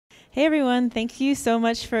Hey everyone, thank you so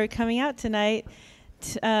much for coming out tonight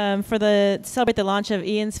to celebrate the launch of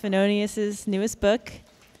Ian Svenonius' newest book,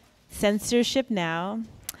 Censorship Now.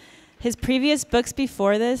 His previous books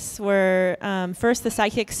before this were first The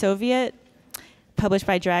Psychic Soviet, published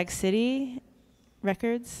by Drag City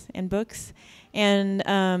Records and Books, and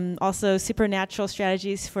also Supernatural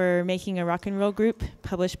Strategies for Making a Rock and Roll Group,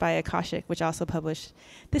 published by Akashic, which also published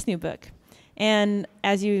this new book. And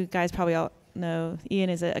as you guys probably all know, Ian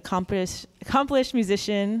is an accomplished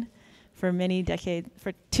musician for many decades,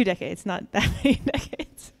 for 2 decades, not that many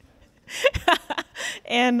decades,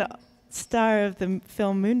 and star of the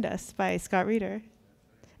film Moondust by Scott Reeder.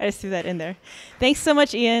 I just threw that in there. Thanks so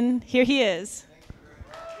much, Ian. Here he is.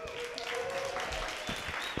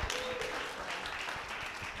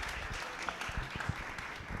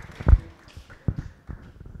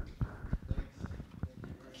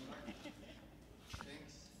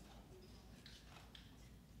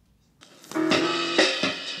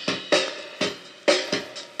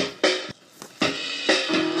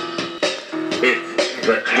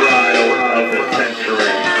 The trial of the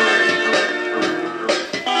century.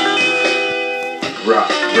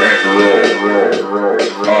 Rock and roll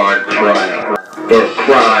on trial for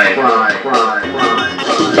crime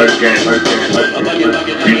against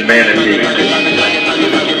humanity.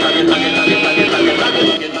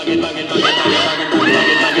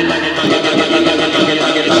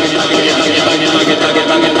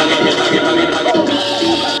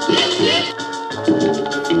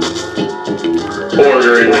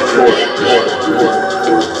 Order in the court.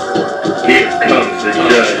 Here comes the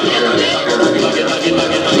judge.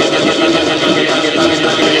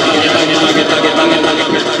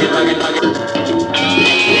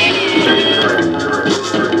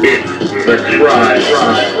 It's the trial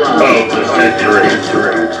of the century.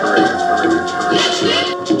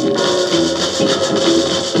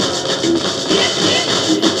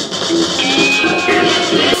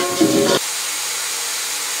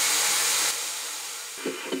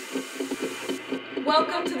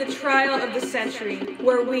 Welcome to the trial of the century,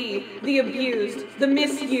 where we, the abused, the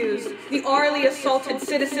misused, the orally assaulted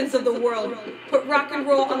citizens of the world, put rock and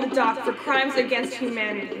roll on the dock for crimes against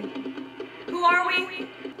humanity. Who are we?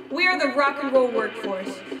 We are the rock and roll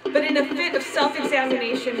workforce, but in a fit of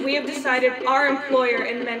self-examination, we have decided our employer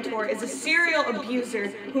and mentor is a serial abuser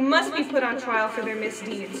who must be put on trial for their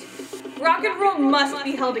misdeeds. Rock and roll must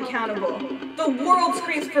be held accountable. The world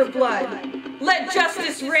screams for blood. Let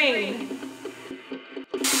justice reign.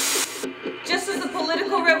 Just as the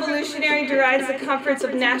political revolutionary derides the comforts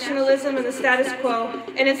of nationalism and the status quo,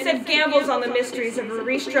 and instead gambles on the mysteries of a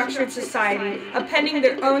restructured society, appending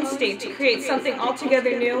their own state to create something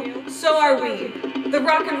altogether new, so are we, the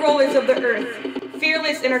rock and rollers of the earth,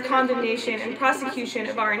 fearless in our condemnation and prosecution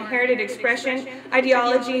of our inherited expression,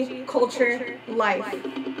 ideology, culture, life.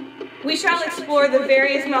 We shall explore the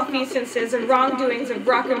various malfeasances and wrongdoings of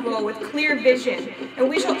rock and roll with clear vision, and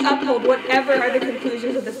we shall uphold whatever are the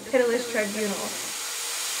conclusions of this pitiless tribunal.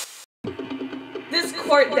 This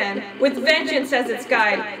court, then, with vengeance as its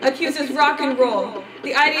guide, accuses rock and roll,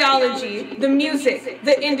 the ideology, the music,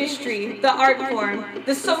 the industry, the art form,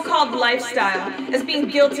 the so-called lifestyle, as being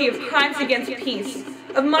guilty of crimes against peace,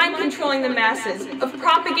 of mind-controlling the masses, of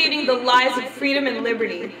propagating the lies of freedom and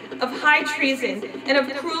liberty, of high treason, and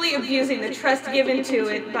of cruelly abusing the trust given to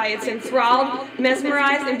it by its enthralled,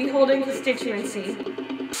 mesmerized, and beholden constituency.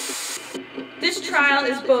 This trial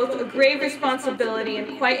is both a grave responsibility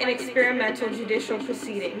and quite an experimental judicial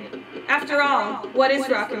proceeding. After all, what is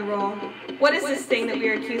rock and roll? What is this thing that we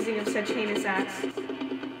are accusing of such heinous acts?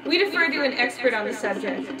 We defer to an expert on the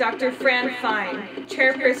subject, Dr. Fran Fine,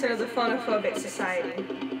 chairperson of the Phonophobic Society.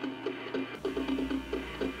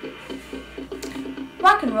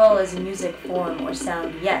 Rock and roll is a music form or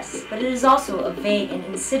sound, yes, but it is also a vague and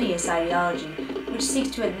insidious ideology which seeks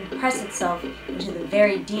to impress itself into the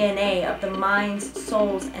very DNA of the minds,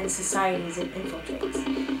 souls, and societies it infiltrates.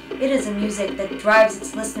 It is a music that drives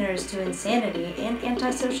its listeners to insanity and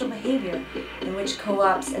antisocial behavior, in which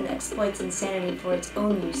co-ops and exploits insanity for its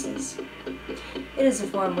own uses. It is a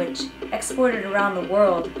form which, exported around the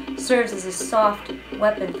world, serves as a soft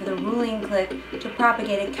weapon for the ruling clique to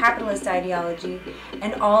propagate a capitalist ideology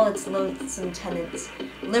and all its loathsome tenets: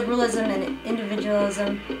 liberalism and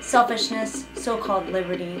individualism, selfishness, so-called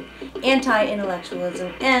liberty,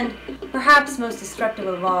 anti-intellectualism, and, perhaps most destructive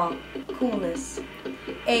of all, coolness,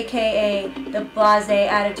 aka the blasé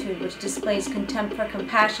attitude which displays contempt for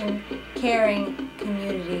compassion, caring,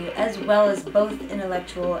 community, as well as both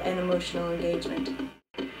intellectual and emotional engagement.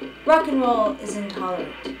 Rock and roll is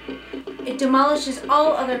intolerant. It demolishes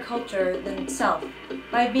all other culture than itself,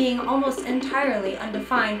 By being almost entirely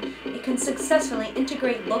undefined, it can successfully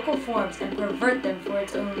integrate local forms and pervert them for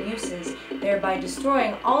its own uses, thereby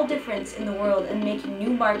destroying all difference in the world and making new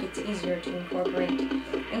markets easier to incorporate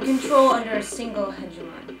and control under a single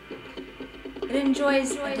hegemon. It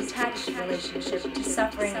enjoys a detached relationship to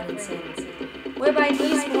suffering and insanity, whereby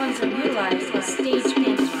these forms are utilized as stage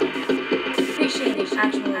pantomime, appreciating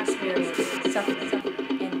actual experience,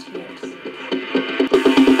 suffering, and tears.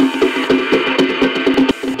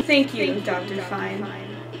 Thank you, Dr. Fine.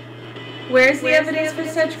 Where's the evidence for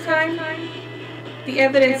such crime? The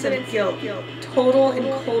evidence of guilt, total and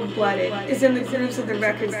cold-blooded, is in the grooves of the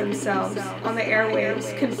records themselves, on the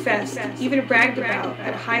airwaves, confessed, even bragged about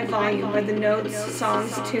at high volume by the notes,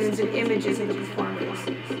 songs, tunes, and images of the performers.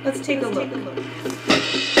 Let's take a look.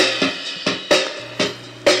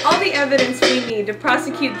 All the evidence we need to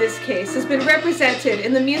prosecute this case has been represented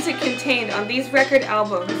in the music contained on these record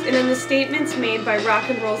albums and in the statements made by rock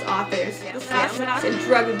and roll's authors, the slackers and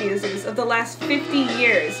drug abusers of the last 50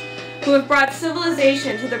 years, who have brought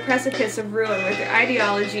civilization to the precipice of ruin with their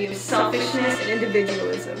ideology of selfishness and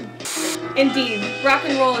individualism. Indeed, rock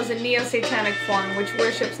and roll is a neo-satanic form which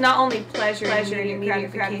worships not only pleasure and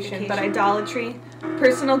immediate gratification, but idolatry,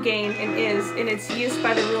 personal gain, and is, in its use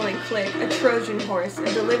by the ruling clique, a Trojan horse,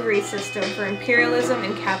 a delivery system for imperialism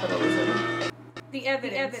and capitalism. The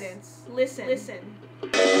evidence. Listen.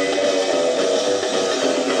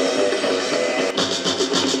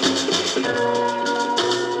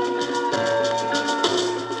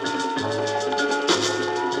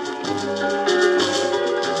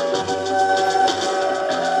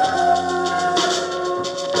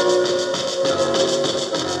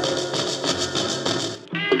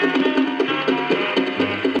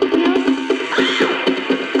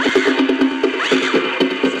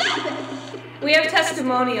 We have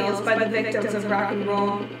testimonials by the victims of rock and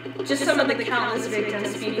roll. Just some of the countless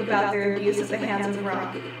victims speak about their abuse at the hands of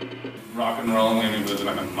rock. Rock and roll made me lose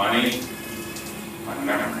my money, my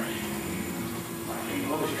memory, my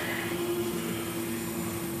composure.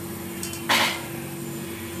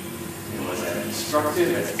 It was as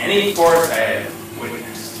destructive as any force I had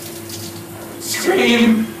witnessed. I would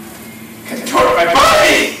scream, contort my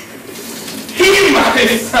body, heave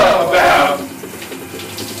myself about.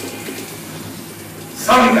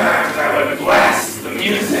 Sometimes I would blast the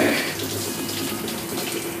music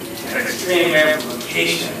at extreme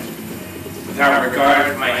amplification without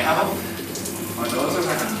regard for my health or those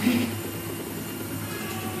around me.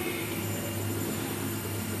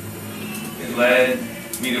 It led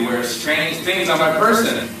me to wear strange things on my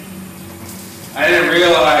person. I didn't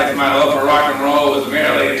realize my love for rock and roll was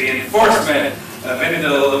merely the enforcement of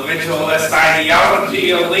individualist ideology,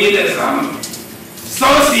 elitism,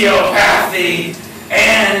 sociopathy,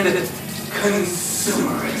 and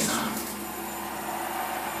consumerism.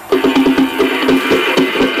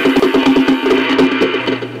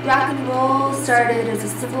 Rock and roll started as a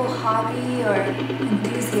simple hobby or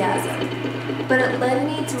enthusiasm, but it led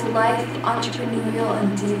me to a life of entrepreneurial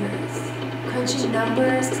endeavors, crunching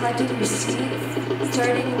numbers, collecting receipts,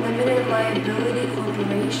 starting limited liability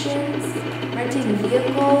corporations, renting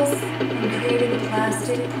vehicles, and creating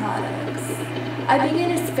plastic products. I began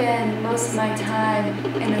to spend most of my time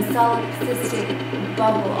in a solipsistic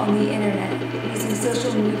bubble on the internet, using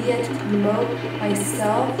social media to promote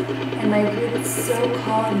myself and my group's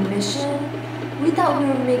so-called mission. We thought we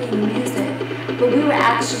were making music, but we were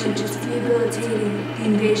actually just rehabilitating the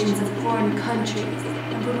invasions of foreign countries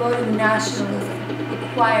and promoting nationalism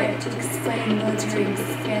required to explain military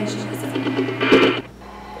expansionism.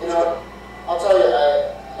 You know, I'll tell you,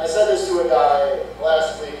 I said this to a guy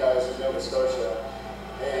last week. I was in Nova Scotia,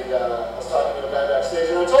 and I was talking to a guy backstage,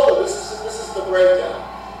 and I told him this is the breakdown.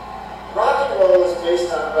 Rock and roll is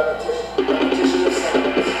based on repetition of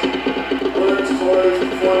sounds, words, chords,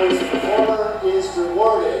 performance. The performer is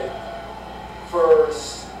rewarded for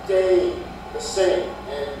staying the same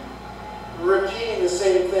and repeating the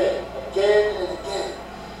same thing again and again.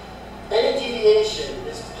 Any deviation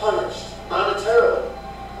is punished monetarily.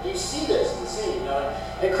 You see this in the scene, you know?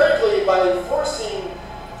 And critically, by enforcing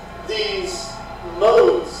these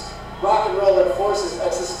modes, rock and roll enforces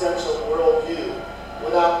existential worldview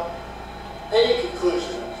without any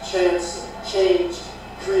conclusion, chance, change,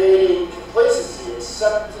 creating complacency,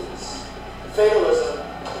 acceptance, fatalism,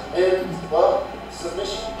 and, well,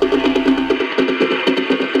 submission.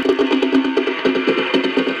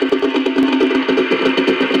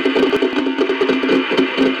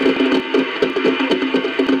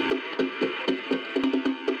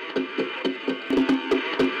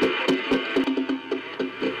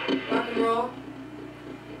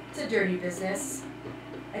 Dirty business.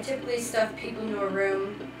 I typically stuff people into a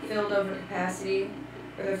room filled over capacity,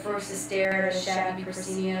 or they're forced to stare at a shabby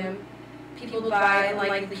proscenium. People buy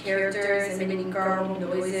unlikely characters and making garbled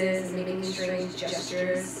noises and making strange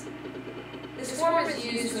gestures. This form is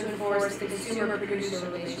used to enforce the consumer-producer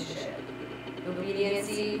relationship.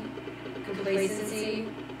 Obediency, complacency,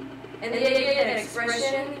 and the idea that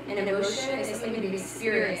expression and emotion is something to be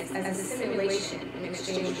experienced as a simulation in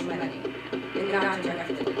exchange for money, and not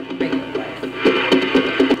directed in regular life.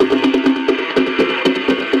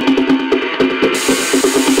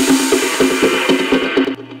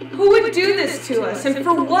 Who would do this to us, and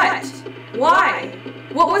for what? Why?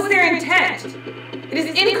 What was their intent? It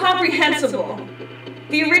is incomprehensible.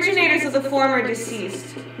 The originators of the form are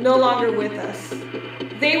deceased, no longer with us.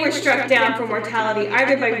 They were struck down for mortality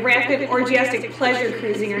either by rampant orgiastic pleasure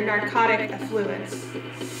cruising or narcotic affluence.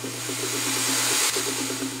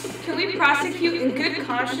 Can we prosecute in good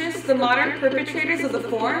conscience the modern perpetrators of the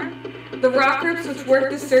form? The rock groups which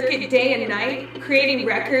work the circuit day and night, creating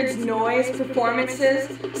records, noise, performances,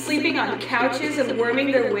 sleeping on couches and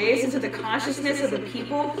worming their ways into the consciousness of the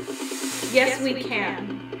people? Yes, we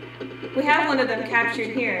can. We have one of them captured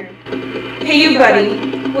here. Hey you, buddy,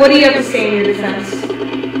 what do you have to say in your defense?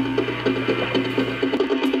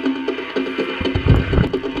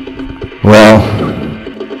 Well,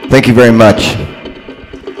 thank you very much.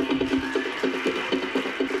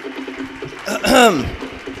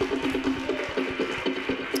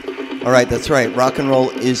 All right, that's right. Rock and roll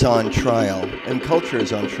is on trial, and culture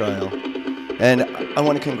is on trial. And I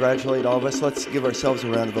want to congratulate all of us. Let's give ourselves a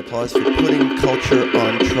round of applause for putting culture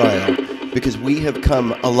on trial, because we have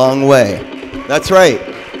come a long way. That's right.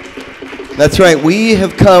 That's right. We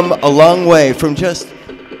have come a long way from just,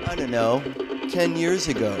 I don't know, 10 years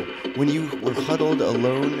ago, when you were huddled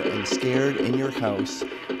alone and scared in your house,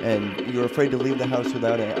 and you were afraid to leave the house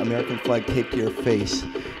without an American flag taped to your face.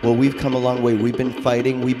 Well, we've come a long way. We've been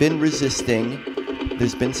fighting. We've been resisting.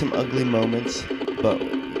 There's been some ugly moments, but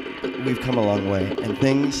we've come a long way. And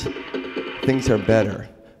things are better.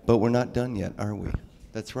 But we're not done yet, are we?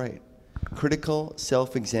 That's right. Critical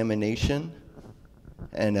self-examination,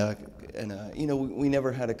 and you know, we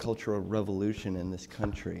never had a cultural revolution in this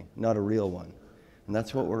country, not a real one. And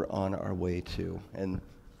that's what we're on our way to. And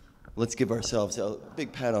let's give ourselves a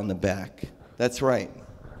big pat on the back. That's right.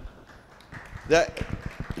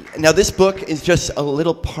 Now this book is just a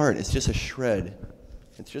little part. It's just a shred.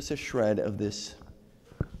 It's just a shred of this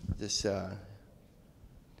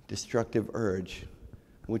destructive urge,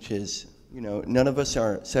 which is, you know, none of us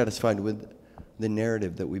are satisfied with the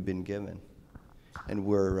narrative that we've been given, and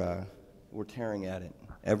we're tearing at it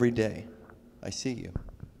every day. I see you.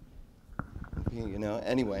 You know,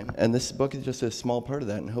 anyway, and this book is just a small part of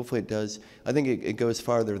that, and hopefully it does. I think it goes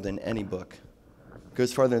farther than any book. It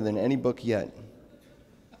goes farther than any book yet.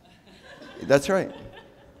 That's right.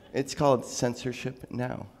 It's called Censorship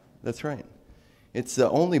Now. That's right. It's the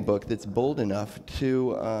only book that's bold enough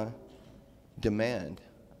to demand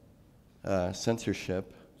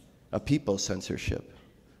censorship, a people's censorship,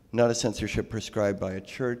 not a censorship prescribed by a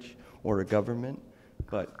church or a government,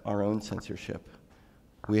 but our own censorship.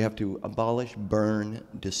 We have to abolish, burn,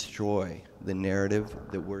 destroy the narrative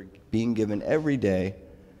that we're being given every day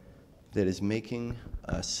that is making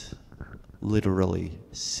us literally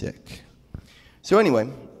sick. So anyway,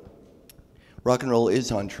 rock and roll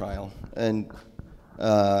is on trial, and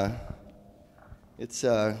it's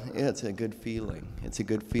a good feeling. It's a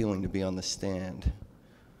good feeling to be on the stand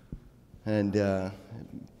and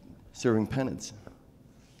serving penance.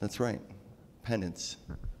 That's right, penance.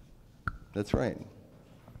 That's right.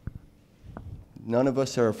 None of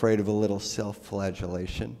us are afraid of a little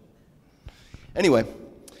self-flagellation. Anyway,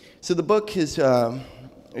 so the book is,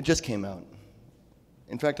 it just came out.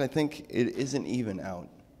 In fact, I think it isn't even out,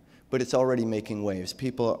 but it's already making waves.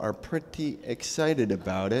 People are pretty excited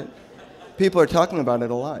about it. People are talking about it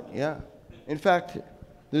a lot, yeah. In fact,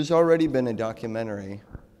 there's already been a documentary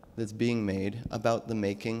that's being made about the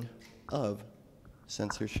making of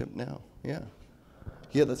Censorship Now, yeah.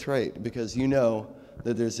 Yeah, that's right, because you know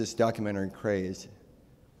that there's this documentary craze.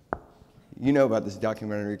 You know about this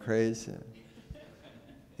documentary craze?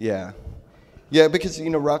 Yeah. Yeah, because, you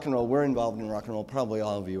know, rock and roll, we're involved in rock and roll. Probably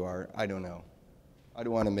all of you are. I don't know. I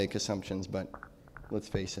don't want to make assumptions, but let's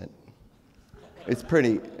face it. It's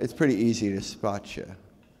pretty easy to spot you.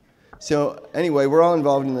 So anyway, we're all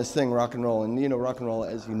involved in this thing, rock and roll. And, you know, rock and roll,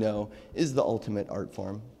 as you know, is the ultimate art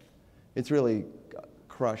form. It's really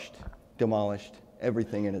crushed, demolished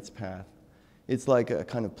everything in its path. It's like a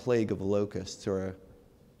kind of plague of locusts or,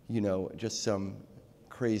 you know, just some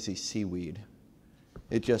crazy seaweed.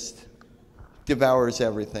 It just devours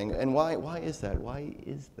everything. And why is that? Why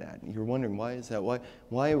is that? You're wondering, why is that?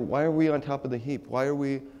 Why are we on top of the heap? Why are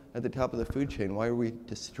we at the top of the food chain? Why are we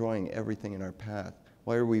destroying everything in our path?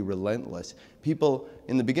 Why are we relentless? People,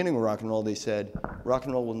 in the beginning of rock and roll, they said, rock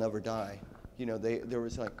and roll will never die. You know, there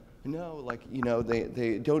was like, no, like, you know,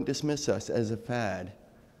 they don't dismiss us as a fad.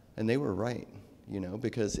 And they were right, you know,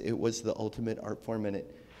 because it was the ultimate art form,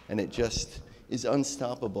 and it just is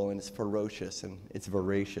unstoppable, and it's ferocious, and it's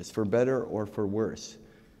voracious, for better or for worse.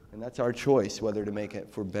 And that's our choice, whether to make it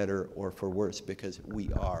for better or for worse, because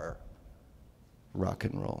we are rock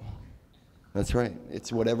and roll. That's right.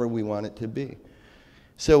 It's whatever we want it to be.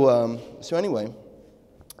 So anyway,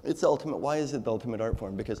 it's the ultimate. Why is it the ultimate art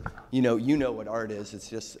form? Because you know what art is.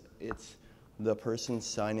 It's the person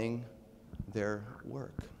signing their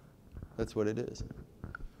work. That's what it is.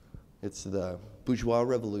 It's the bourgeois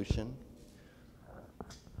revolution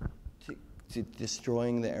to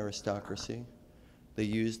destroying the aristocracy. They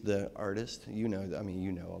used the artist. You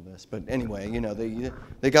know all this. But anyway, you know,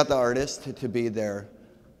 they got the artist to be their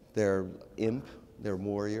imp, their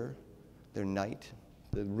warrior, their knight,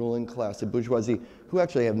 the ruling class, the bourgeoisie, who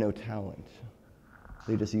actually have no talent.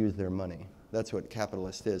 They just use their money. That's what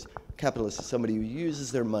capitalist is. Capitalist is somebody who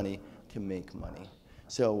uses their money to make money.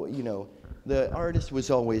 So, you know, the artist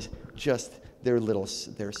was always just their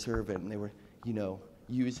servant, and they were, you know,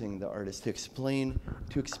 using the artist to explain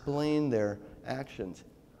their actions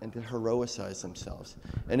and to heroicize themselves.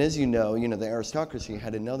 And as you know, the aristocracy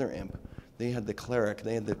had another imp. They had the cleric,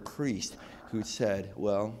 they had the priest who said,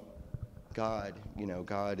 well, God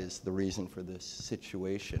is the reason for this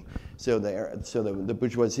situation. So the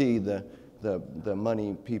bourgeoisie, the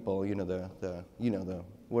money people, the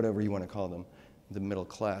whatever you want to call them, the middle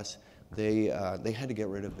class, they had to get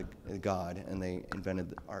rid of the God, and they invented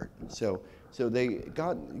the art. So they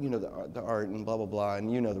got the art and blah blah blah,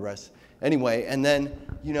 and the rest. Anyway, and then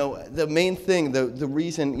the main thing, the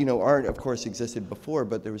reason art of course existed before,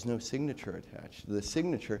 but there was no signature attached. The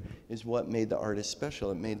signature is what made the artist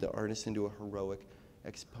special. It made the artist into a heroic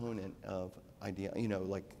exponent of idea,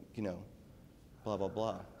 blah blah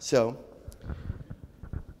blah. So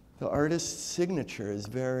the artist's signature is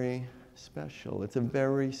very special. It's a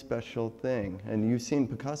very special thing. And you've seen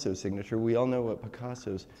Picasso's signature. We all know what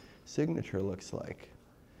Picasso's signature looks like.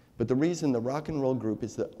 But the reason the rock and roll group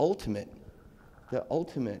is they're the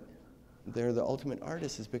ultimate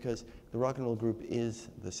artist is because the rock and roll group is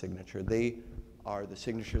the signature. They are the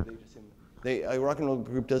signature. A rock and roll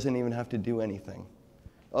group doesn't even have to do anything.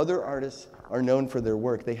 Other artists are known for their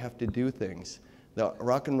work. They have to do things. The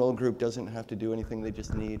rock and roll group doesn't have to do anything. They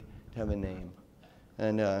just need to have a name.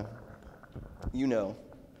 And you know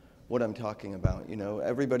what I'm talking about.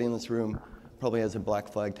 Everybody in this room probably has a black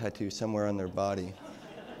flag tattoo somewhere on their body.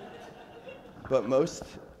 But most of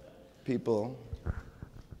these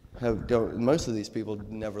people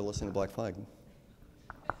never listen to Black Flag.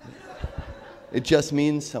 It just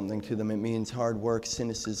means something to them. It means hard work,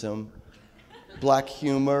 cynicism, black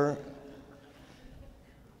humor.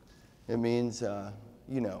 It means,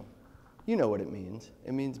 you know what it means.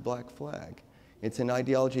 It means Black Flag. It's an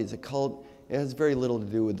ideology, it's a cult. It has very little to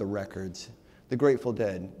do with the records. The Grateful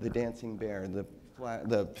Dead, the Dancing Bear, the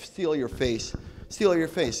Steal Your Face. Steal Your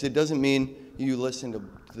Face. It doesn't mean you listen to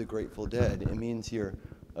the Grateful Dead. It means you're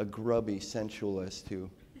a grubby sensualist who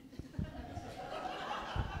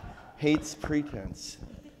hates pretense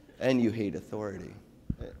and you hate authority.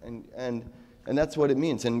 And that's what it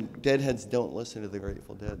means. And deadheads don't listen to the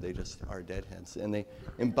Grateful Dead. They just are deadheads, and they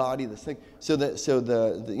embody this thing. So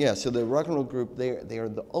the rock and roll group, they are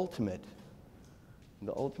the ultimate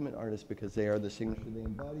artist because they are the signature. They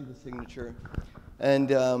embody the signature, and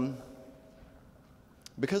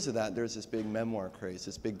because of that, there's this big memoir craze,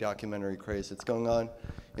 this big documentary craze that's going on.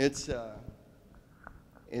 It's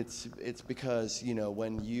because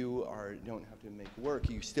when you don't have to make work,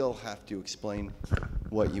 you still have to explain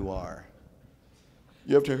what you are.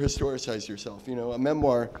 You have to historicize yourself. A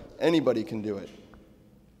memoir, anybody can do it.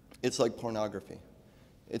 It's like pornography.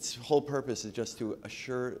 Its whole purpose is just to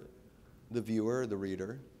assure the viewer, the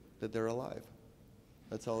reader, that they're alive.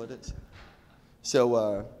 That's all it is.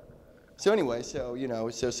 So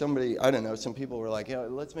somebody, I don't know, some people were like,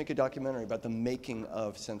 let's make a documentary about the making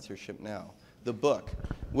of Censorship Now, the book,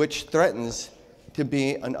 which threatens to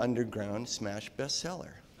be an underground smash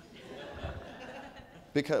bestseller.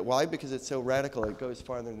 Why? Because it's so radical. It goes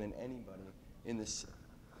farther than anybody in this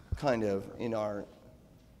in our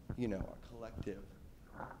collective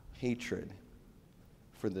hatred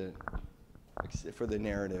for the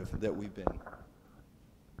narrative that we've been,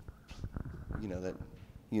 that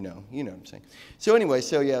You know what I'm saying. So anyway,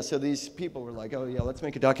 so these people were like, oh yeah, let's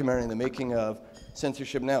make a documentary on the making of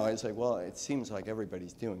Censorship Now. I was like, well, it seems like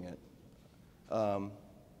everybody's doing it. I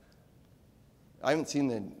haven't seen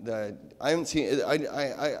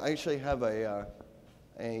I actually have a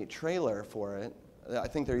trailer for it. I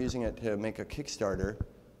think they're using it to make a Kickstarter.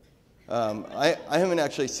 I haven't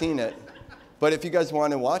actually seen it, but if you guys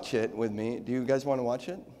want to watch it with me, do you guys want to watch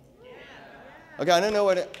it? Okay, I don't know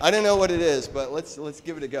what it is, but let's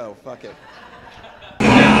give it a go. Fuck it.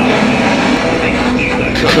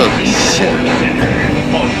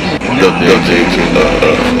 The making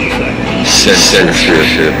of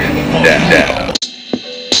Censorship Now.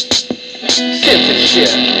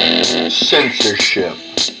 Censorship.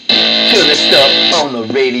 Turn the stuff on the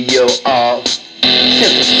radio off.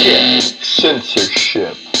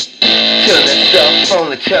 Censorship. Turn the stuff on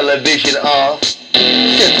the television off.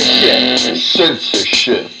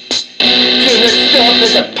 Censorship. Turn the stuff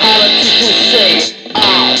that the politicians say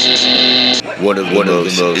off. One of the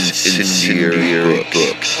most incendiary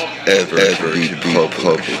books ever to be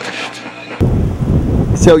published.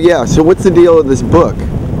 So what's the deal with this book?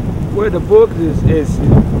 Well, the book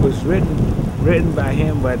was written by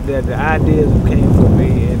him, but the ideas came from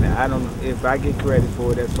me, and I don't. If I get credit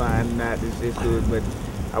for it, that's fine. Not it's good, but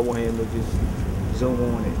I want him to just zoom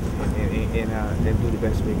on it and do the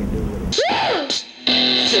best we can do with it.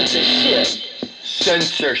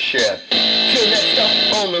 Censorship. Turn that stuff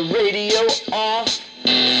on the radio off.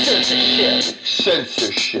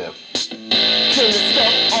 Censorship. Turn the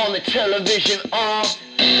stuff on the television off.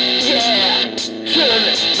 Yeah. Turn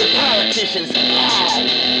the politicians off.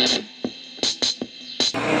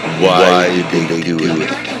 Why did they do it?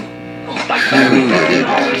 Who did it?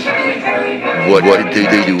 What did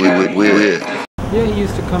they do it with? Yeah, he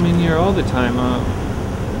used to come in here all the time.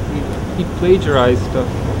 He plagiarized stuff,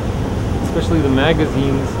 especially the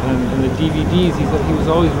magazines and the DVDs. He was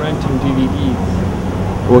always renting DVDs.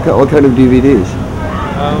 What kind of DVDs?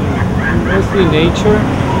 Mostly nature.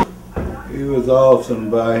 He was often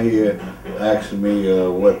by here asking me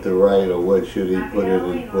what to write or what should he put in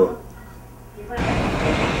his book.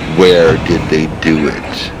 Where did they do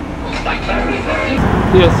it?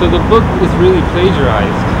 Yeah, so the book is really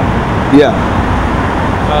plagiarized. Yeah.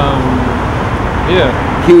 Yeah.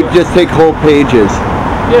 He would just take whole pages.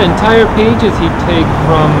 Yeah, entire pages he'd take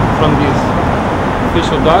from these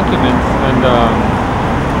official documents, and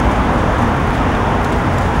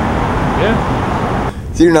yeah.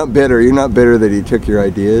 So you're not bitter. You're not bitter that he took your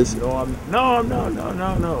ideas. No.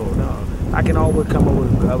 I can always come up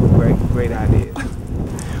with other great ideas.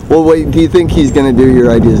 Well, wait. Do you think he's going to do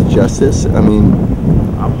your ideas justice? I mean,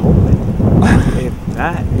 I'm hoping. If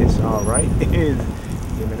not, it's all right.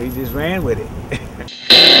 He just ran with it. Man,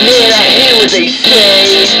 I hear what they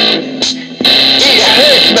say. It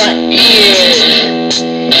hurts my ears.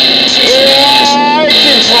 Yeah, it's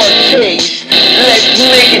in poor taste. Let's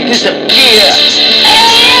make it disappear.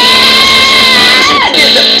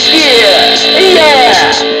 Disappear.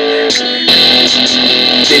 Yeah.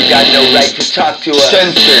 They've got no right to talk to us.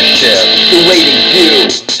 Censorship. The way they do.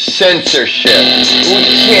 Censorship. We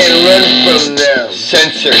can't run from them.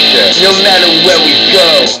 Censorship. No matter where we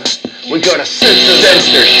go. We're gonna censor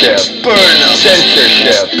censorship. Burn them.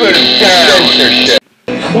 Censorship. Burn them down. Censorship.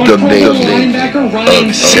 The making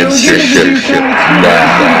of Censorship Now.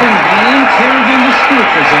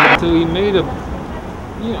 So he made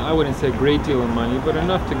I wouldn't say a great deal of money, but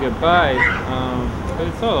enough to get by. But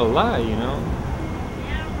it's all a lie, you know.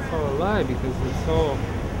 It's all a lie because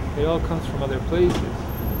it all comes from other places,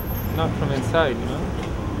 not from inside, you know.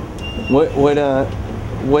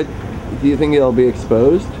 What do you think it'll be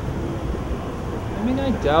exposed? I mean,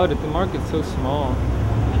 I doubt it. The market's so small.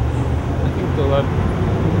 I think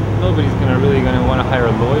nobody's really gonna want to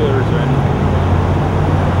hire lawyers or anything.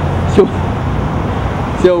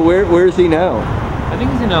 So where is he now? I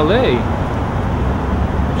think he's in LA.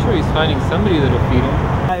 I'm sure he's finding somebody that'll feed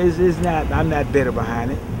him. It's not. I'm not bitter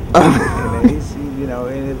behind it. And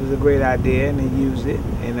and it was a great idea, and he used it,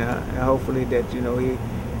 and hopefully that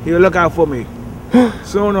he'll look out for me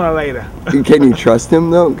sooner or later. Can you trust him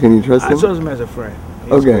though? Can you trust him? I trust him as a friend.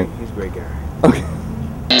 Okay. He's a great guy. Okay.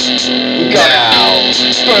 Now,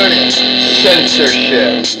 burn it.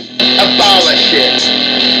 Censorship. Abolish it.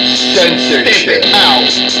 Censorship. Spit it out.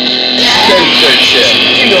 Censorship.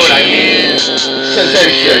 You know what I mean?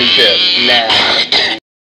 Censorship now.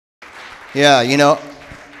 Yeah,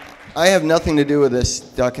 I have nothing to do with this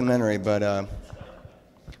documentary, but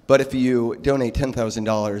if you donate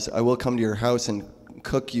 $10,000, I will come to your house and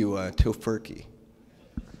cook you a tofurkey.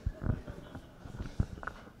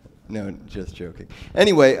 No, just joking.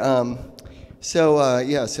 Anyway, So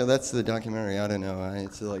yeah, so that's the documentary. I don't know.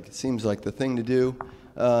 It's like it seems like the thing to do.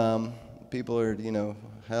 People are,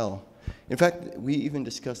 hell. In fact, we even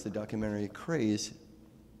discussed the documentary craze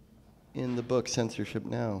in the book Censorship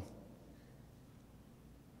Now.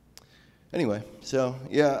 Anyway, so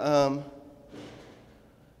yeah,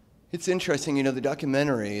 it's interesting. The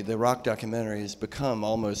documentary, the rock documentary, has become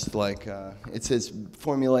almost like it's as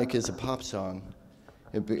formulaic as a pop song.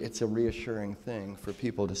 It's a reassuring thing for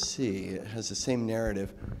people to see. It has the same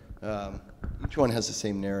narrative. Each one has the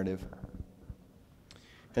same narrative.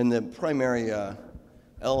 And the primary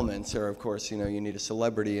elements are, of course, you need a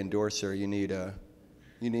celebrity endorser, you need a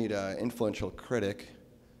influential critic,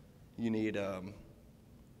 you need a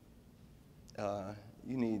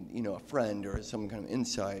friend or some kind of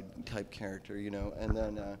inside type character, and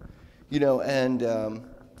then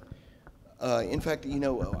in fact,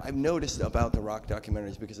 I've noticed about the rock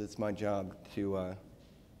documentaries, because it's my job to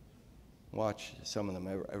watch some of them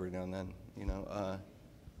every now and then,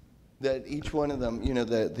 that each one of them,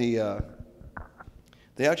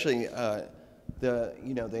 they actually,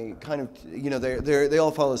 they kind of, they all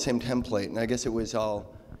follow the same template, and I guess it was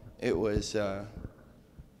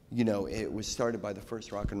started by the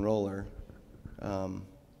first rock and roller,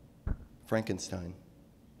 Frankenstein.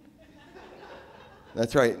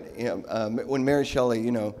 That's right. When Mary Shelley,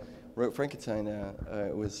 wrote Frankenstein,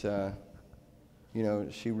 it was,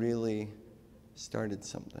 she really started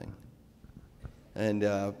something. And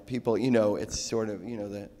people, it's sort of,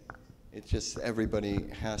 that it's just everybody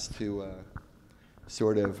has to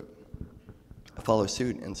sort of follow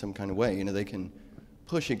suit in some kind of way. They can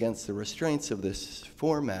push against the restraints of this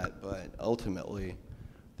format, but ultimately,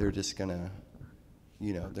 they're just gonna,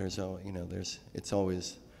 it's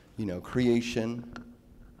always, creation,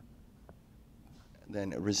 then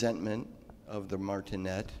resentment of the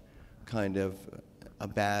martinet, kind of a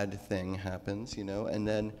bad thing happens, and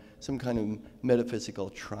then some kind of metaphysical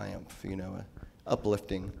triumph, a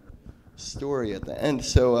uplifting story at the end.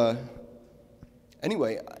 So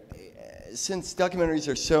anyway, since documentaries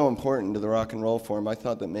are so important to the rock and roll form, I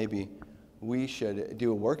thought that maybe we should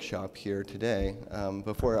do a workshop here today.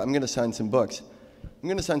 Before I'm going to sign some books.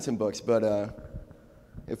 But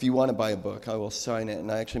if you want to buy a book, I will sign it.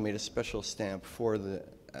 And I actually made a special stamp for the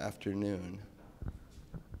afternoon,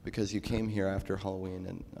 because you came here after Halloween,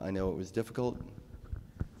 and I know it was difficult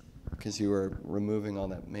because you were removing all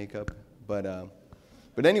that makeup. But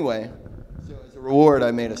anyway, so as a reward,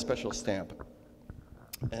 I made a special stamp.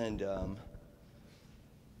 And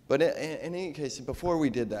but in any case, before we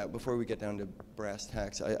did that, before we get down to brass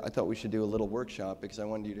tacks, I thought we should do a little workshop, because I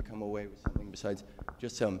wanted you to come away with something besides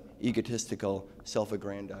just some egotistical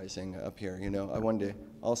self-aggrandizing up here. I wanted to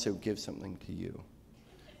also give something to you.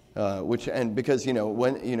 Because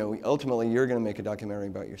ultimately you're going to make a documentary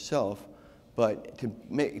about yourself, but to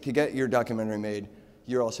get your documentary made,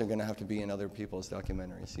 you're also going to have to be in other people's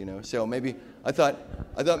documentaries. So maybe I thought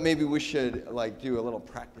maybe we should do a little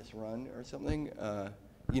practice run or something.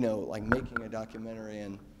 Like making a documentary,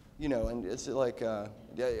 and and it's like, are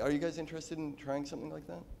you guys interested in trying something like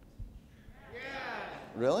that? Yeah.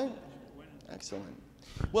 Really? Excellent.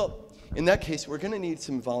 Well, in that case, we're going to need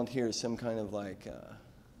some volunteers, some kind of we're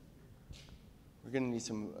going to need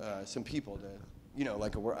some people to,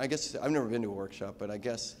 I guess I've never been to a workshop, but I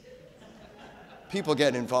guess people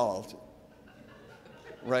get involved,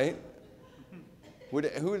 right?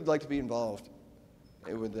 Who would like to be involved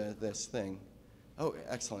with this thing? Oh,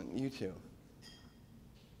 excellent. You too.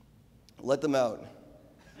 Let them out.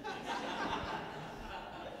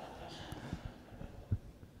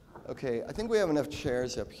 Okay, I think we have enough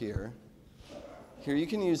chairs up here. Here, you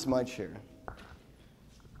can use my chair.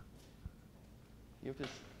 You have to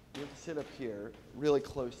sit up here, really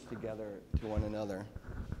close together to one another.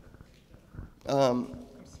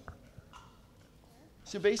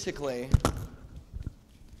 So basically,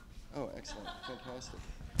 oh, excellent, fantastic.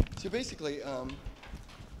 So basically,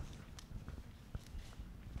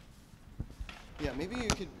 yeah, maybe you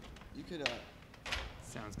could.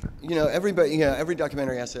 Sounds good. Every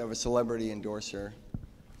documentary has to have a celebrity endorser.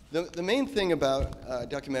 The main thing about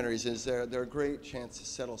documentaries is they're a great chance to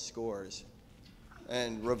settle scores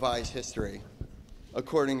and revise history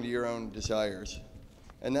according to your own desires,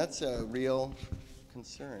 and that's a real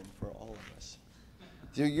concern for all of us.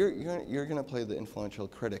 So you're going to play the influential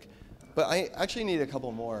critic. But I actually need a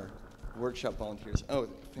couple more workshop volunteers. Oh,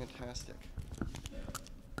 fantastic.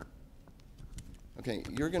 Okay,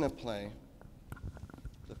 you're going to play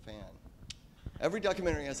the fan. Every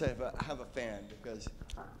documentary has to have a fan, because,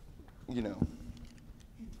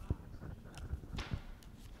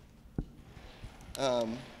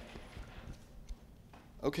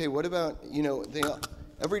 Okay, what about, you know,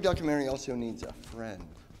 every documentary also needs a friend.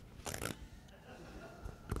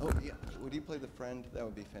 Oh, yeah. Would you play the friend? That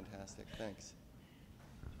would be fantastic. Thanks.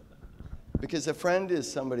 Because a friend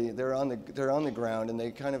is somebody, they're on the ground and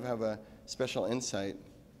they kind of have a special insight.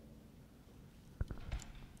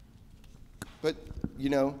 But, you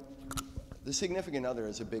know, the significant other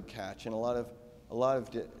is a big catch, and a lot of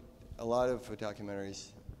documentaries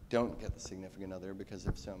don't get the significant other because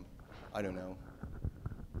of some, I don't know,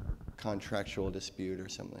 contractual dispute or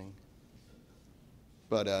something.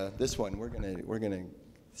 But this one, we're gonna.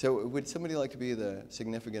 So, would somebody like to be the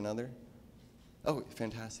significant other? Oh,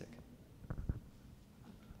 fantastic!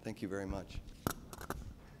 Thank you very much.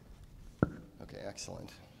 Okay,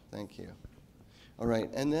 excellent. Thank you. All right,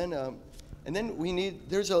 and then we need.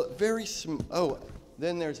 There's a very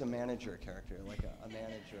then there's a manager character, like a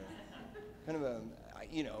manager, kind of a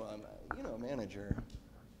a manager.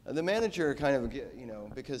 The manager kind of, you know,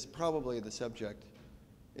 because probably the subject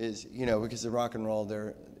is, you know, because of rock and roll,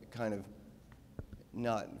 they're kind of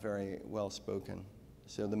not very well spoken.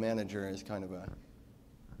 So the manager is kind of a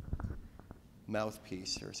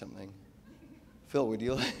mouthpiece or something. Phil, would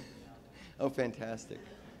you like? Oh, fantastic.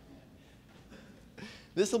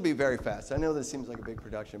 This will be very fast. I know this seems like a big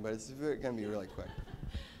production, but it's going to be really quick.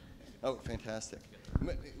 Oh, fantastic. Would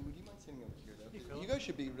you mind sitting over here, though? You guys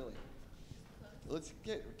should be really... Let's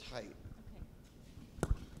get tight.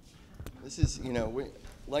 This is, you know,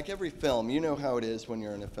 like every film, you know how it is when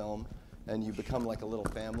you're in a film and you become like a little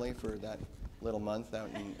family for that little month out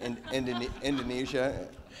in Indonesia.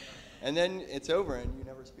 And then it's over and you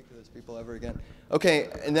never speak to those people ever again. Okay,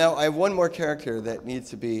 and now I have one more character that needs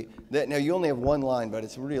to be, now you only have one line, but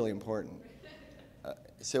it's really important.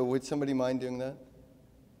 So would somebody mind doing that?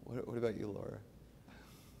 What about you, Laura?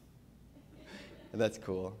 That's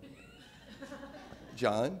cool.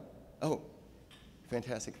 John? Oh,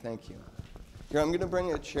 fantastic, thank you. Here, I'm going to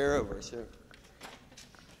bring a chair over, so.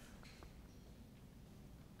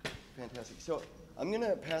 Fantastic. So I'm going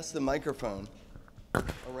to pass the microphone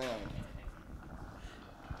around.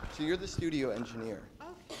 So you're the studio engineer.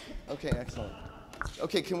 Okay, excellent.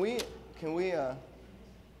 Okay, can we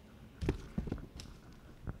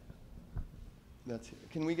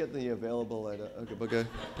get the available at Ooga Booga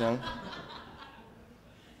down?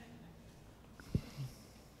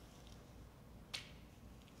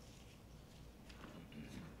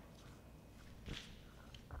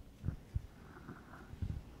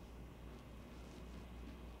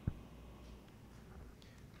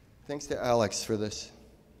 Thanks to Alex for this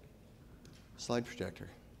slide projector.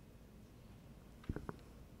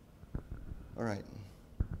 All right.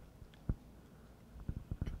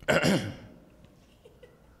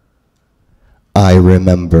 I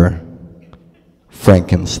remember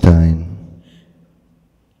Frankenstein.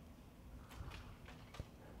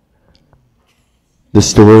 The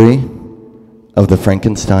story of the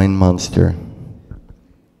Frankenstein monster.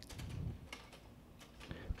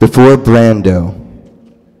 Before Brando,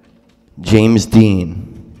 James Dean,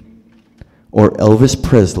 or Elvis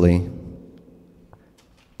Presley,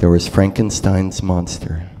 there was Frankenstein's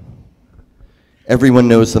monster. Everyone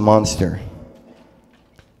knows the monster.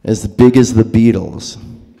 As big as the Beatles,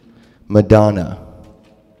 Madonna,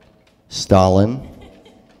 Stalin,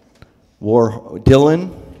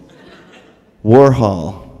 Dylan,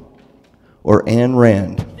 Warhol, or Ayn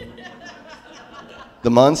Rand.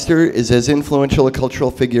 The monster is as influential a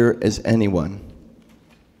cultural figure as anyone.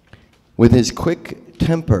 With his quick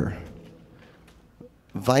temper,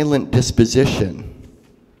 violent disposition,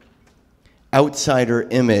 outsider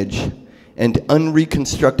image, and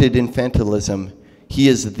unreconstructed infantilism, he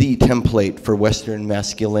is the template for Western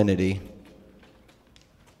masculinity.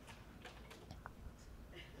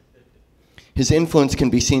 His influence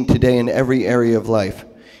can be seen today in every area of life.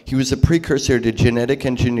 He was a precursor to genetic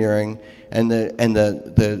engineering and the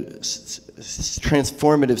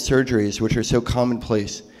transformative surgeries which are so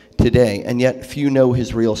commonplace today, and yet few know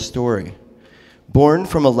his real story. Born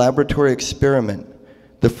from a laboratory experiment,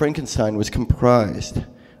 the Frankenstein was comprised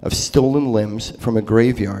of stolen limbs from a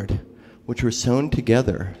graveyard, which were sewn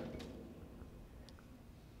together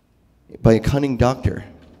by a cunning doctor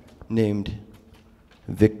named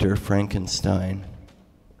Victor Frankenstein.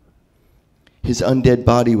 His undead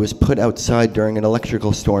body was put outside during an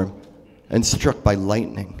electrical storm and struck by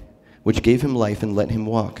lightning, which gave him life and let him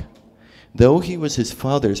walk. Though he was his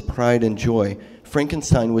father's pride and joy,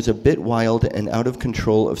 Frankenstein was a bit wild and out of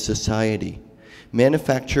control of society.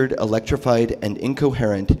 Manufactured, electrified, and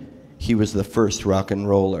incoherent, he was the first rock and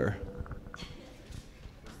roller.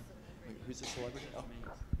 Who's the celebrity? Oh.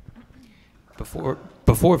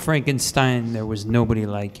 Before Frankenstein, there was nobody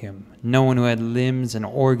like him. no one who had limbs and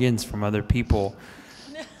organs from other people.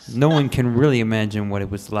 No one can really imagine what it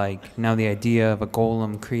was like. Now the idea of a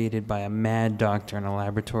golem created by a mad doctor in a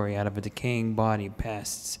laboratory out of a decaying body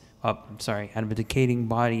out of a decaying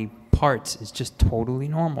body parts is just totally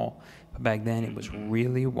normal. But back then it was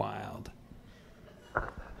really wild.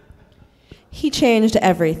 He changed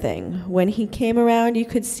everything. When he came around, you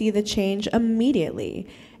could see the change immediately.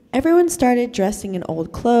 Everyone started dressing in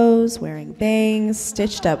old clothes, wearing bangs,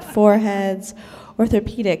 stitched up foreheads,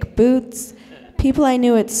 orthopedic boots. People I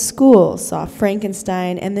knew at school saw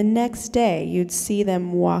Frankenstein, and the next day you'd see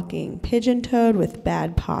them walking pigeon-toed with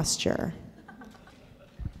bad posture.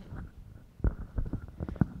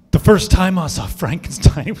 The first time I saw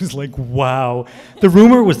Frankenstein, it was like, wow. The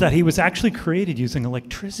rumor was that he was actually created using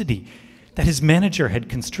electricity, that his manager had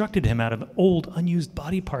constructed him out of old, unused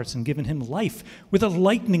body parts and given him life with a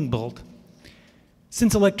lightning bolt.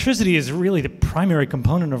 Since electricity is really the primary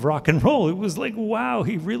component of rock and roll, it was like, wow,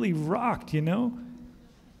 he really rocked, you know?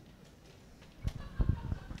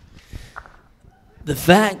 The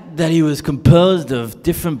fact that he was composed of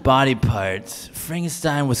different body parts,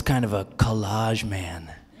 Frankenstein was kind of a collage man.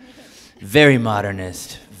 Very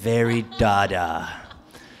modernist, very Dada.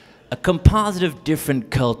 A composite of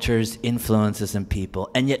different cultures, influences, and people,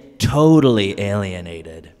 and yet totally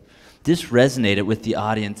alienated. This resonated with the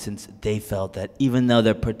audience since they felt that even though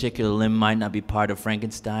their particular limb might not be part of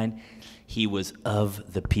Frankenstein, he was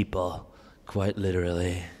of the people, quite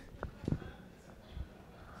literally.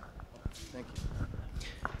 Thank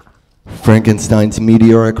you. Frankenstein's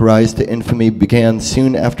meteoric rise to infamy began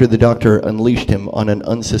soon after the doctor unleashed him on an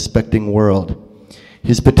unsuspecting world.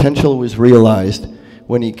 His potential was realized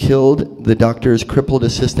when he killed the doctor's crippled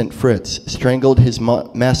assistant Fritz, strangled his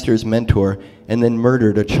master's mentor, and then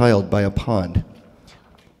murdered a child by a pond.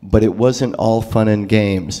 But it wasn't all fun and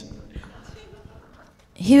games.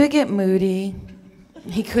 He would get moody.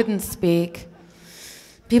 He couldn't speak.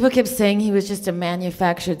 People kept saying he was just a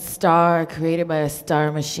manufactured star created by a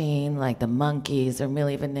star machine like the Monkees or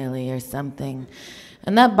Milli Vanilli or something.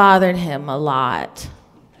 And that bothered him a lot.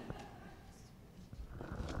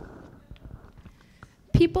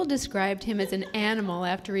 People described him as an animal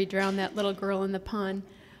after he drowned that little girl in the pond.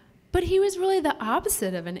 But he was really the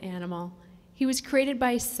opposite of an animal. He was created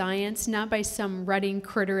by science, not by some rutting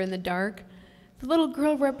critter in the dark. The little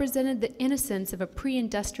girl represented the innocence of a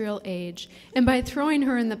pre-industrial age, and by throwing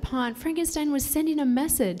her in the pond, Frankenstein was sending a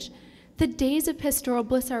message. The days of pastoral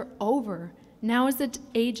bliss are over. Now is the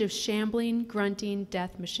age of shambling, grunting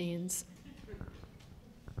death machines.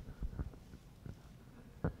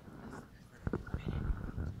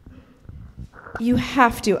 You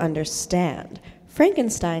have to understand.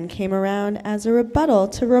 Frankenstein came around as a rebuttal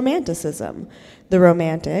to Romanticism. The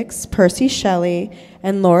Romantics, Percy Shelley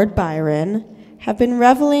and Lord Byron, have been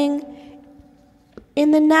reveling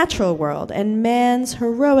in the natural world and man's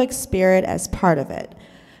heroic spirit as part of it.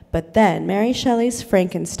 But then Mary Shelley's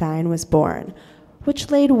Frankenstein was born, which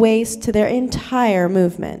laid waste to their entire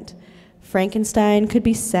movement. Frankenstein could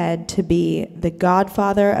be said to be the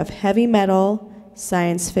godfather of heavy metal,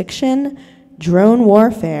 science fiction, drone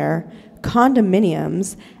warfare,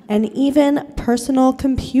 condominiums, and even personal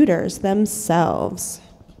computers themselves.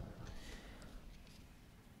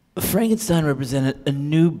 Frankenstein represented a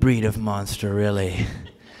new breed of monster, really.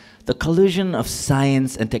 The collusion of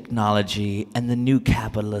science and technology and the new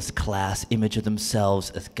capitalist class image of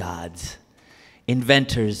themselves as gods.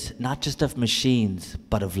 Inventors, not just of machines,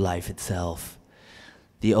 but of life itself.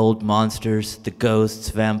 The old monsters, the ghosts,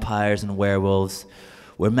 vampires, and werewolves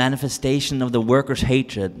were manifestation of the workers'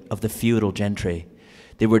 hatred of the feudal gentry.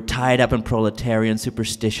 They were tied up in proletarian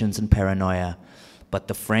superstitions and paranoia. But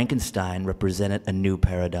the Frankenstein represented a new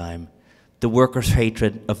paradigm, the workers'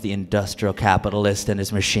 hatred of the industrial capitalist and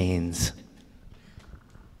his machines.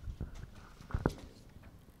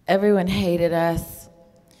 Everyone hated us.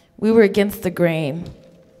 We were against the grain.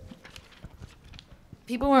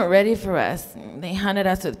 People weren't ready for us. They hunted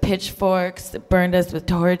us with pitchforks, they burned us with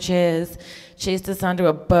torches, chased us onto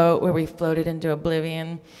a boat where we floated into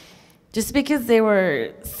oblivion, just because they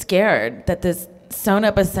were scared that this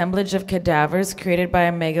sewn-up assemblage of cadavers created by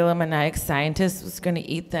a megalomaniac scientist was going to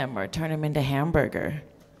eat them or turn them into hamburger.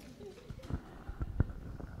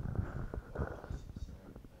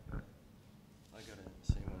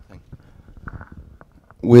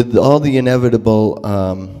 With all the inevitable,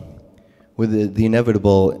 with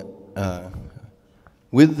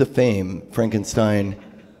the fame, Frankenstein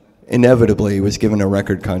inevitably was given a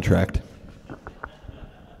record contract.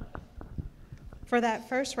 For that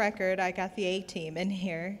first record, I got the A-Team in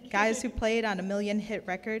here, guys who played on 1 million hit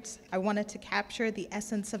records. I wanted to capture the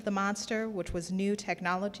essence of the monster, which was new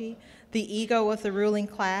technology, the ego of the ruling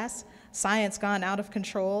class, science gone out of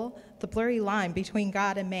control, the blurry line between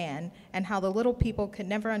God and man, and how the little people could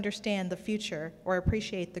never understand the future or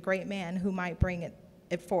appreciate the great man who might bring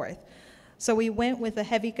it forth. So we went with a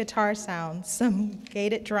heavy guitar sound, some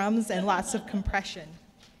gated drums, and lots of compression.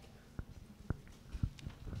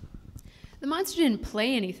 The monster didn't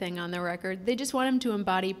play anything on the record. They just want him to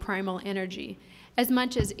embody primal energy, as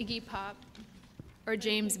much as Iggy Pop or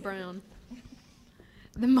James Brown.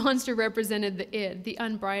 The monster represented the id, the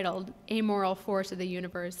unbridled, amoral force of the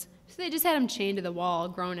universe. So they just had him chained to the wall,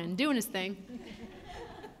 groaning, doing his thing.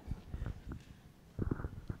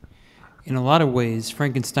 In a lot of ways,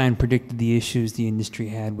 Frankenstein predicted the issues the industry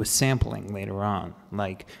had with sampling later on.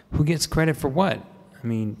 Like, who gets credit for what? I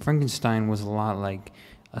mean, Frankenstein was a lot like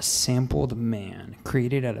a sampled man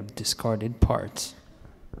created out of discarded parts.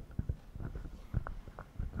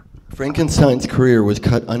 Frankenstein's career was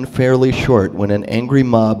cut unfairly short when an angry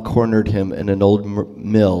mob cornered him in an old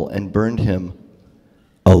mill and burned him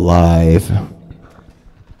alive.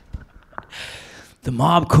 The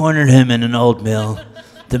mob cornered him in an old mill.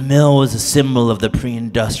 The mill was a symbol of the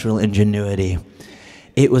pre-industrial ingenuity.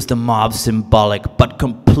 It was the mob's symbolic but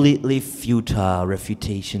completely futile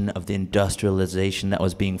refutation of the industrialization that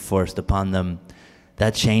was being forced upon them.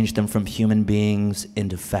 That changed them from human beings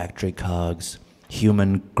into factory cogs,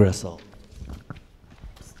 human gristle.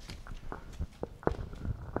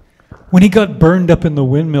 When he got burned up in the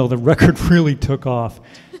windmill, the record really took off.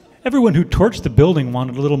 Everyone who torched the building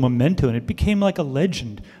wanted a little memento, and it became like a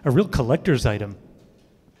legend, a real collector's item.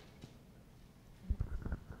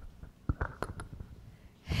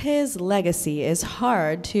 His legacy is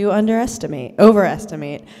hard to overestimate.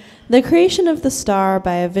 The creation of the star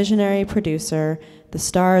by a visionary producer, the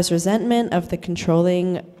star's resentment of the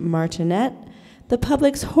controlling martinet, the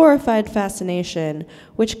public's horrified fascination,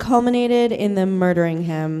 which culminated in them murdering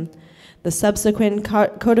him, the subsequent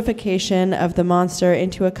codification of the monster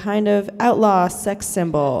into a kind of outlaw sex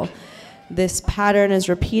symbol. This pattern is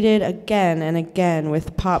repeated again and again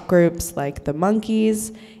with pop groups like the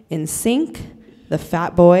Monkees, NSYNC, the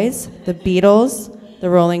Fat Boys, the Beatles, the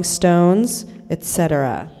Rolling Stones,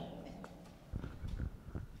 etc.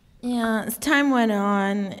 Yeah, as time went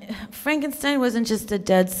on, Frankenstein wasn't just a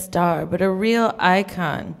dead star, but a real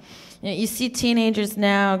icon. You see teenagers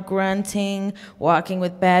now grunting, walking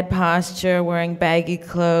with bad posture, wearing baggy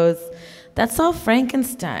clothes. That's all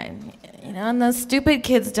Frankenstein. And those stupid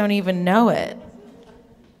kids don't even know it.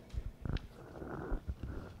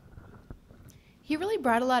 He really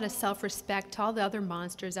brought a lot of self-respect to all the other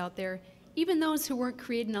monsters out there, even those who weren't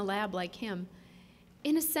created in a lab like him.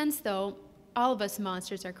 In a sense, though, all of us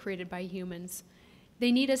monsters are created by humans.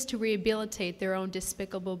 They need us to rehabilitate their own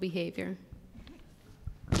despicable behavior.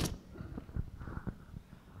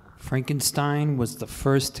 Frankenstein was the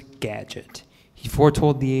first gadget. He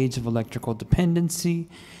foretold the age of electrical dependency.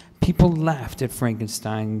 People laughed at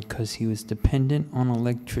Frankenstein because he was dependent on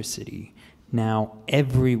electricity. Now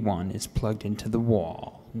everyone is plugged into the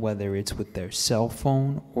wall, whether it's with their cell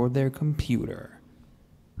phone or their computer.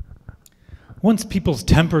 Once people's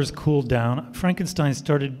tempers cooled down, Frankenstein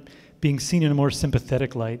started being seen in a more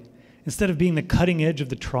sympathetic light. Instead of being the cutting edge of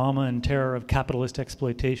the trauma and terror of capitalist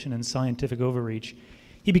exploitation and scientific overreach,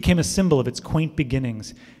 he became a symbol of its quaint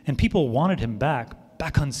beginnings, and people wanted him back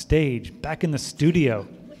on stage, back in the studio.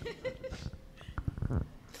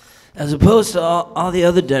 As opposed to all the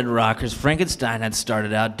other dead rockers, Frankenstein had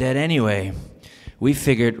started out dead anyway. We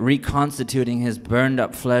figured reconstituting his burned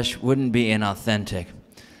up flesh wouldn't be inauthentic,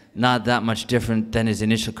 not that much different than his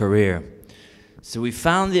initial career. So we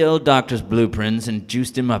found the old doctor's blueprints and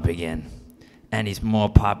juiced him up again. And he's more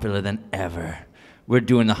popular than ever. We're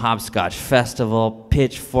doing the Hopscotch Festival,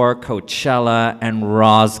 Pitchfork, Coachella, and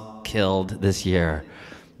Roskilde this year.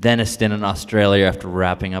 Then a stint in Australia after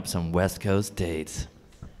wrapping up some West Coast dates.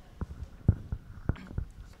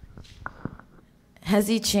 Has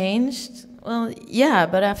he changed? Well, yeah,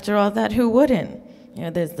 but after all that, who wouldn't?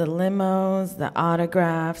 There's the limos, the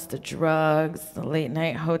autographs, the drugs, the late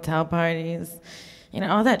night hotel parties.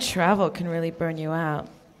 All that travel can really burn you out.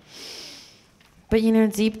 But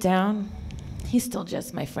deep down, he's still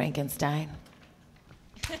just my Frankenstein.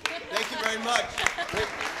 Thank you very much.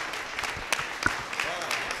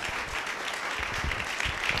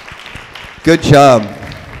 Good job.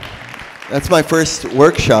 That's my first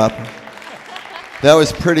workshop. That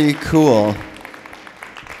was pretty cool.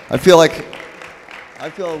 I feel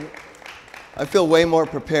way more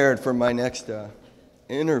prepared for my next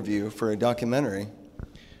interview for a documentary.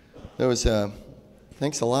 That was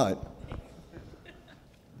Thanks a lot.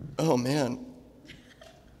 Oh, man.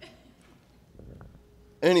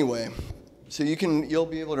 Anyway, so you'll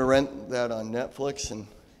be able to rent that on Netflix, and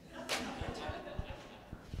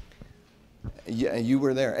yeah, you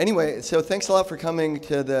were there. Anyway, so thanks a lot for coming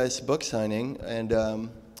to this book signing, and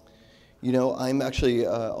you know, I'm actually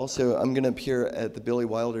I'm going to appear at the Billy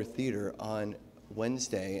Wilder Theater on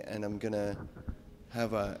Wednesday, and I'm going to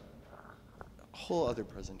have a whole other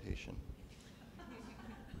presentation.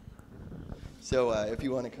 So if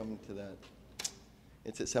you want to come to that,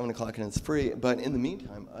 it's at 7 o'clock and it's free. But in the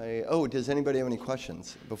meantime, does anybody have any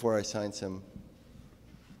questions before I sign some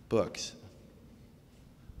books?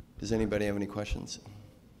 Does anybody have any questions?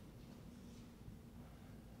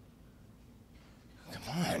 Come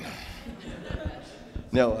on.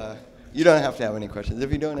 No, you don't have to have any questions.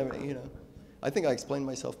 If you don't have any, you know, I think I explained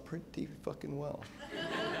myself pretty fucking well.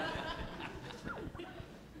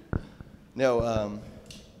 No,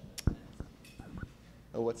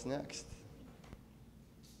 what's next?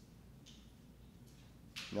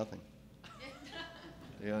 Nothing.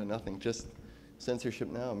 Yeah, nothing. Just censorship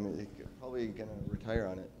now. I'm probably gonna retire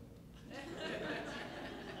on it.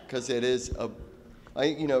 Because it is it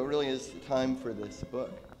really is time for this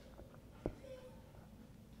book.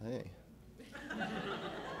 Hey.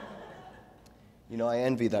 You know, I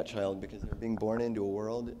envy that child because they're being born into a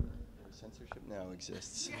world where censorship now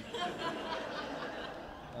exists.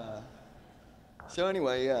 So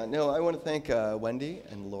anyway, I want to thank Wendy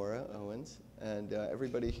and Laura Owens and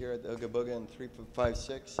everybody here at the Ooga Booga and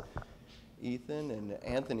 3556, Ethan and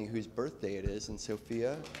Anthony, whose birthday it is, and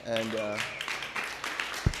Sophia, and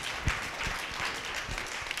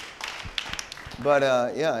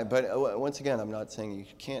but once again, I'm not saying you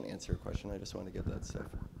can't answer a question. I just want to get that stuff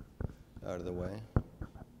out of the way.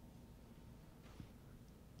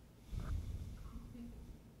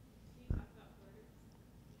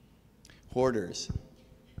 Hoarders.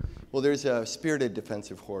 Well, there's a spirited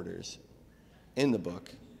defense of hoarders in the book.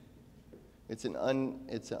 It's an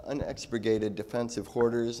unexpurgated defense of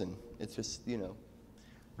hoarders, and it's just, you know,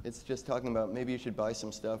 it's just talking about maybe you should buy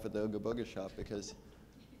some stuff at the Ooga Booga shop because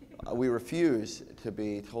we refuse to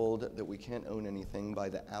be told that we can't own anything by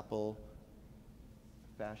the Apple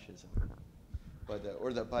fascism, by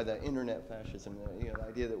the internet fascism, the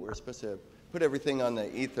idea that we're supposed to put everything on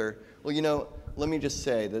the ether. Well, you know, let me just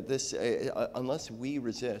say that this, unless we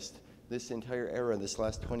resist, this entire era, this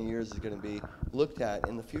last 20 years, is going to be looked at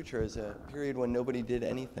in the future as a period when nobody did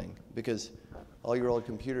anything because all your old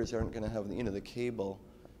computers aren't going to have, you know, the cable.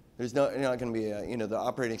 There's not going to be, you know, the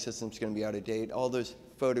operating system's going to be out of date. All those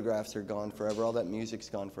photographs are gone forever. All that music's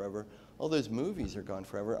gone forever. All those movies are gone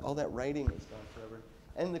forever. All that writing is gone forever.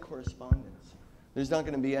 And the correspondence. There's not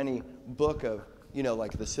going to be any book of, you know,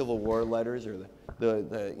 like the Civil War letters or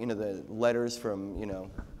the you know, the letters from, you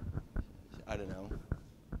know, I don't know,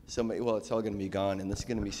 somebody. Well, it's all going to be gone, and this is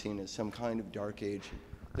going to be seen as some kind of dark age.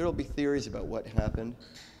 There will be theories about what happened,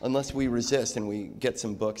 unless we resist and we get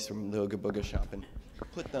some books from the Ooga Booga shop and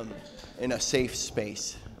put them in a safe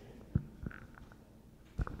space.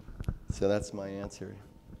 So that's my answer.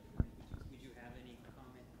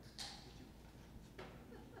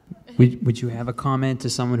 Would you have a comment to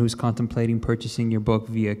someone who's contemplating purchasing your book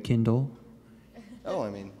via Kindle? Oh, I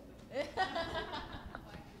mean,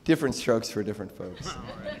 different strokes for different folks.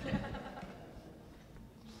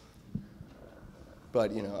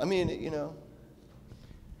 But, you know, I mean, you know,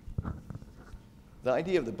 the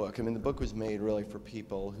idea of the book, I mean, the book was made really for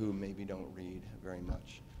people who maybe don't read very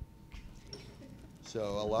much. So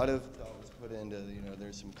a lot of thought was put into, you know,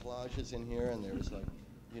 there's some collages in here, and there's like,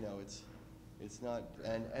 you know, it's not,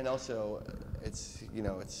 and also it's, you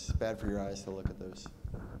know, it's bad for your eyes to look at those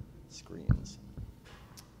screens.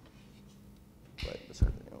 But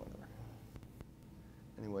besides, you know, whatever.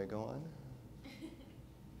 Anyway, go on.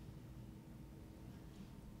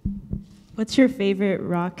 What's your favorite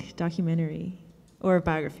rock documentary or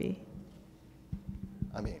biography?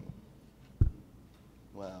 I mean,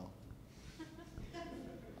 wow.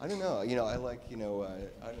 I don't know. You know, I like, you know, I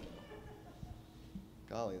don't know.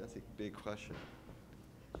 Golly, that's a big question.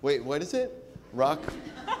 Wait, what is it? Rock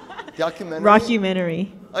documentary?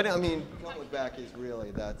 Rockumentary. I mean, Come Look Back is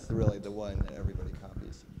that's really the one that everybody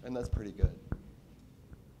copies. And that's pretty good.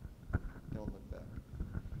 Don't Look Back.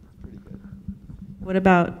 It's pretty good. What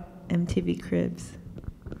about MTV Cribs?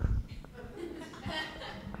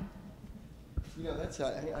 You know, that's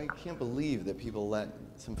I can't believe that people let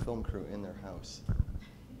some film crew in their house.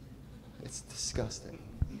 It's disgusting.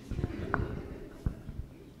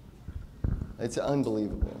 It's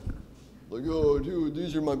unbelievable. Like, oh, dude,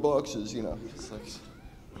 these are my boxes, you know. It's like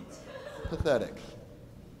pathetic.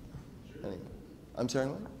 Anyway. I'm sorry,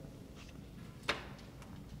 what?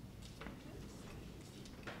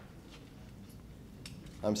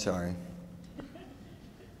 I'm sorry.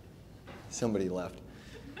 Somebody left.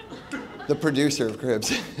 The producer of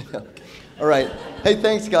Cribs. All right. Hey,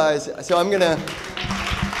 thanks, guys. So I'm going to...